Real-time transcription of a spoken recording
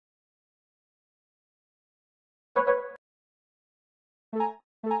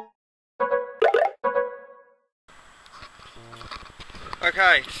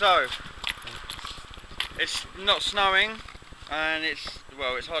Okay, so it's not snowing and it's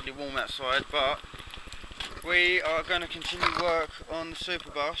hardly warm outside, but we are going to continue work on the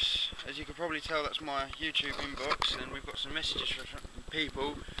super bus. As you can probably tell, that's my YouTube inbox, and we've got some messages from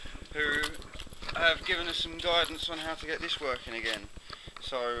people who have given us some guidance on how to get this working again.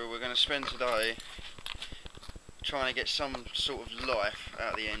 So we're going to spend today trying to get some sort of life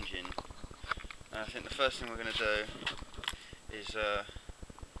out of the engine. And I think the first thing we're going to do is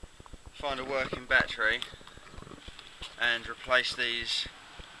find a working battery and replace these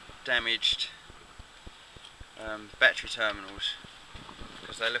damaged battery terminals,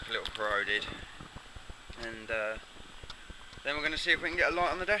 because they look a little corroded, and then we're going to see if we can get a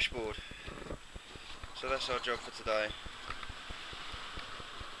light on the dashboard. So that's our job for today.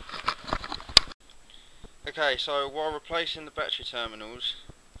 Okay, so while replacing the battery terminals,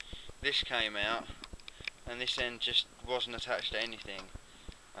 this came out and this end just wasn't attached to anything,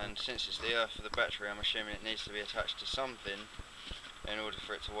 and since it's the earth for the battery, I'm assuming it needs to be attached to something in order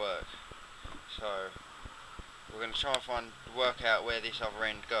for it to work. So we're going to try and work out where this other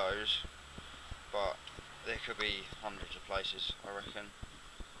end goes, but there could be hundreds of places, I reckon.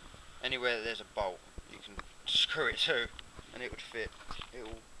 Anywhere that there's a bolt you can screw it to and it would fit, it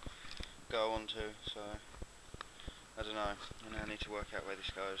will go onto, so I don't know, I need to work out where this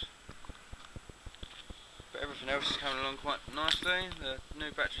goes. But everything else is coming along quite nicely. The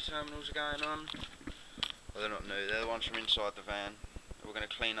new battery terminals are going on. Well, they're not new, they're the ones from inside the van. We're going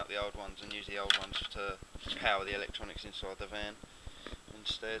to clean up the old ones and use the old ones to power the electronics inside the van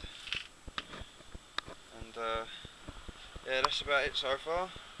instead. And yeah, that's about it so far.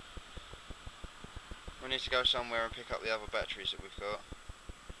 We need to go somewhere and pick up the other batteries that we've got.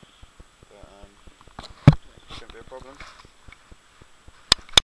 But shouldn't be a problem.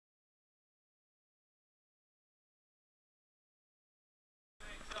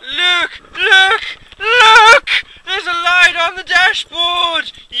 Look! Look! Look! There's a light on the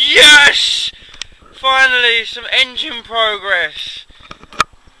dashboard! Yes! Finally, some engine progress.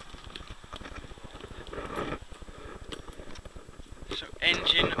 Some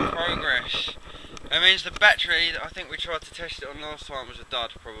engine progress. That means the battery that I think we tried to test it on last time was a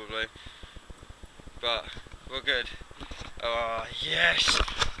dud, probably. But we're good. Oh, yes!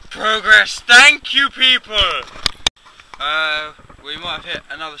 Progress! Thank you, people! We might have hit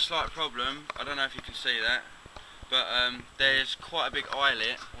another slight problem. I don't know if you can see that, but there's quite a big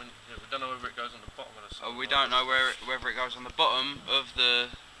eyelet. We don't know whether it goes on the bottom of the solenoid. We don't know whether it goes on the bottom of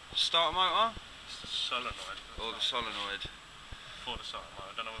the starter motor. It's the solenoid. Or the solenoid. For the starter motor.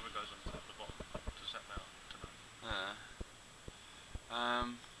 I don't know whether it goes on the bottom. Does that matter? I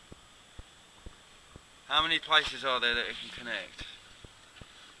don't know. How many places are there that it can connect?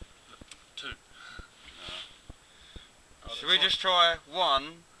 2. Should we just try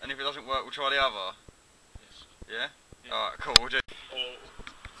one, and if it doesn't work, we'll try the other? Yes. Yeah? Yeah. Alright, cool, we'll do. Or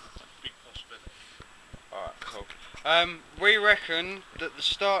big possibility. Alright, cool. We reckon that the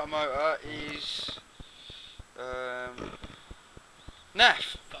starter motor is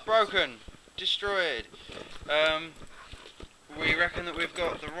naff, broken, destroyed. We reckon that we've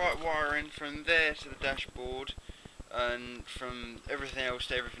got the right wiring from there to the dashboard and from everything else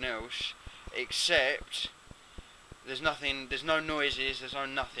to everything else, except there's nothing, there's no noises, there's no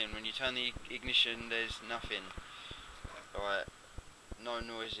nothing. When you turn the ignition, there's nothing. Right, no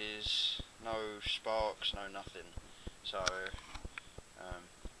noises, no sparks, no nothing. So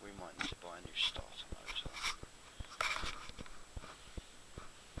we might need to buy a new starter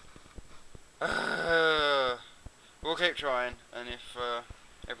motor. We'll keep trying, and if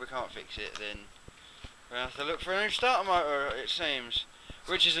we can't fix it, then we'll have to look for a new starter motor, it seems.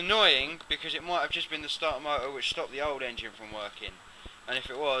 Which is annoying, because it might have just been the starter motor which stopped the old engine from working. And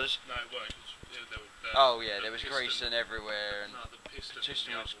if it was... No, it weren't. Oh yeah, there was grease and everywhere, and no, the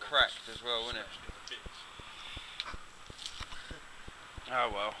piston was cracked as well, wasn't it?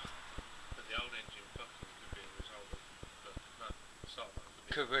 Oh well. But the old engine could be a result of... But no, the starter motor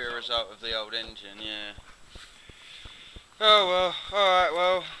could be a result of the old engine, yeah. Oh well, alright,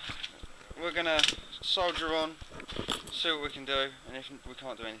 well, we're gonna soldier on, see what we can do, and if we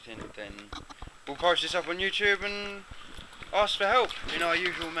can't do anything, then we'll post this up on YouTube and ask for help in our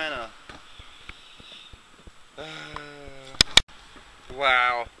usual manner.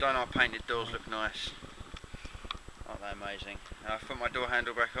 Wow, don't our painted doors look nice? Aren't they amazing? I've put my door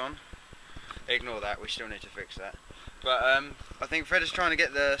handle back on. Ignore that, we still need to fix that. But I think Fred is trying to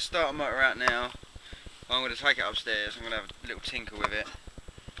get the starter motor out now. I'm going to take it upstairs, I'm going to have a little tinker with it,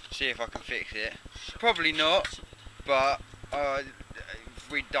 see if I can fix it. Probably not, but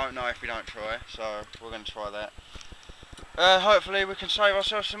we don't know if we don't try, so we're going to try that. hopefully we can save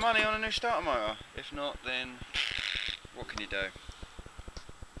ourselves some money on a new starter motor. If not, then what can you do?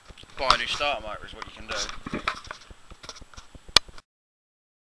 Buy a new starter motor is what you can do.